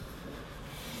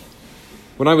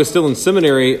When I was still in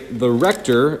seminary, the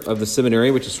rector of the seminary,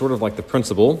 which is sort of like the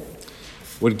principal,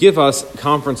 would give us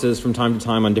conferences from time to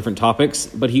time on different topics,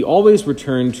 but he always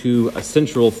returned to a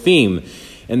central theme,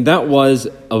 and that was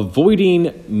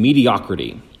avoiding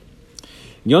mediocrity.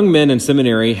 Young men in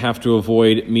seminary have to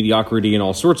avoid mediocrity in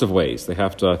all sorts of ways. They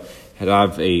have to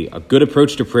have a good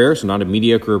approach to prayer, so not a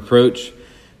mediocre approach.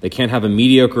 They can't have a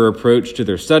mediocre approach to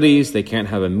their studies. They can't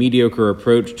have a mediocre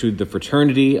approach to the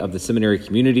fraternity of the seminary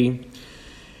community.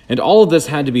 And all of this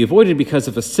had to be avoided because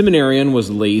if a seminarian was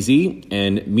lazy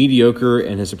and mediocre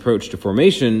in his approach to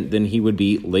formation, then he would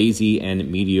be lazy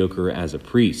and mediocre as a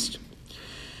priest.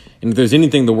 And if there's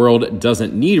anything the world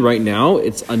doesn't need right now,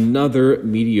 it's another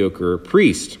mediocre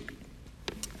priest.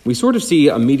 We sort of see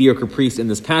a mediocre priest in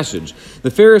this passage.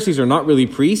 The Pharisees are not really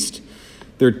priests.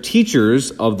 They're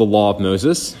teachers of the law of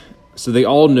Moses. So they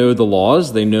all know the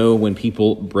laws. They know when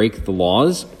people break the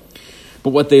laws.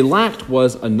 But what they lacked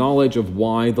was a knowledge of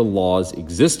why the laws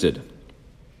existed,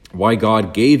 why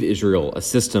God gave Israel a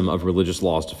system of religious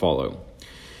laws to follow.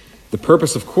 The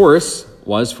purpose, of course,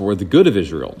 was for the good of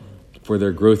Israel, for their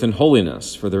growth in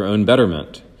holiness, for their own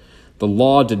betterment. The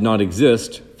law did not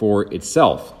exist for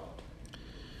itself.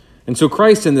 And so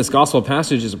Christ in this gospel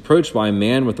passage is approached by a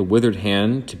man with a withered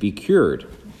hand to be cured,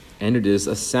 and it is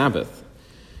a Sabbath.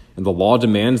 And the law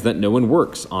demands that no one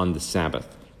works on the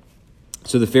Sabbath.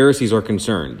 So the Pharisees are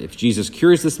concerned. If Jesus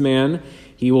cures this man,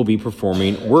 he will be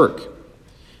performing work.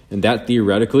 And that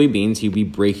theoretically means he'll be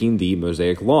breaking the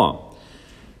Mosaic law.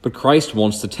 But Christ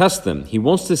wants to test them. He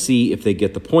wants to see if they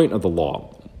get the point of the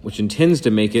law, which intends to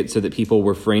make it so that people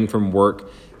refrain from work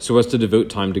so as to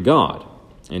devote time to God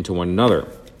and to one another.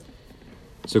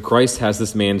 So Christ has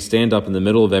this man stand up in the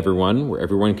middle of everyone, where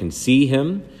everyone can see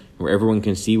him, where everyone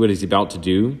can see what he's about to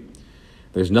do.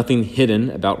 There's nothing hidden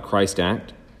about Christ's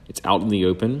act. It's out in the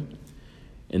open.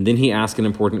 And then he asks an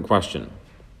important question.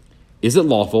 Is it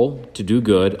lawful to do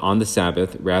good on the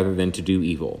Sabbath rather than to do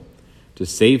evil, to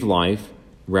save life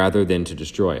rather than to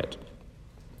destroy it?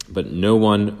 But no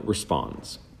one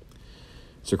responds.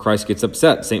 So Christ gets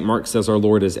upset. St. Mark says our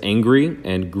Lord is angry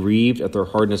and grieved at their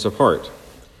hardness of heart.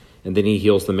 And then he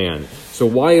heals the man. So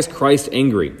why is Christ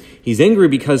angry? He's angry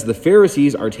because the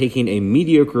Pharisees are taking a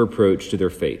mediocre approach to their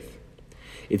faith.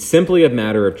 It's simply a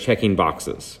matter of checking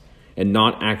boxes and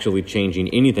not actually changing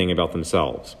anything about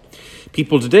themselves.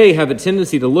 People today have a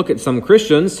tendency to look at some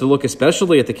Christians, to look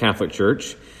especially at the Catholic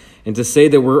Church, and to say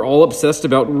that we're all obsessed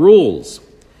about rules,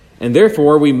 and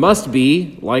therefore we must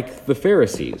be like the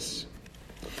Pharisees.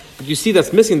 But you see,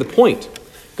 that's missing the point.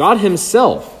 God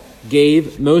himself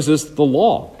gave Moses the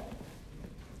law.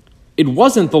 It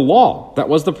wasn't the law that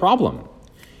was the problem.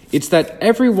 It's that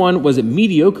everyone was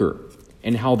mediocre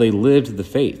in how they lived the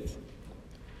faith.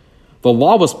 The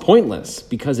law was pointless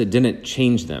because it didn't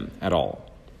change them at all.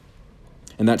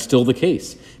 And that's still the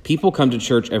case. People come to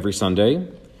church every Sunday.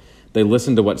 They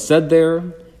listen to what's said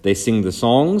there. They sing the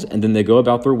songs, and then they go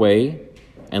about their way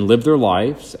and live their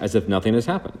lives as if nothing has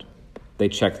happened. They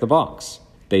check the box.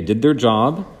 They did their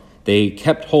job. They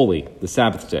kept holy the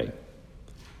Sabbath day.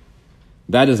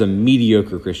 That is a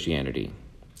mediocre Christianity.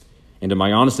 And in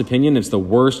my honest opinion, it's the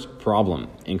worst problem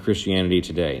in Christianity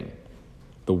today.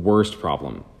 The worst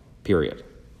problem, period.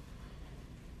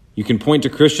 You can point to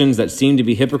Christians that seem to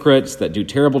be hypocrites, that do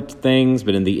terrible things,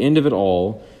 but in the end of it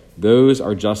all, those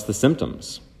are just the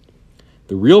symptoms.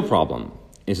 The real problem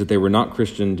is that they were not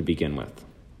Christian to begin with.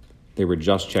 They were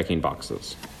just checking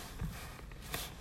boxes.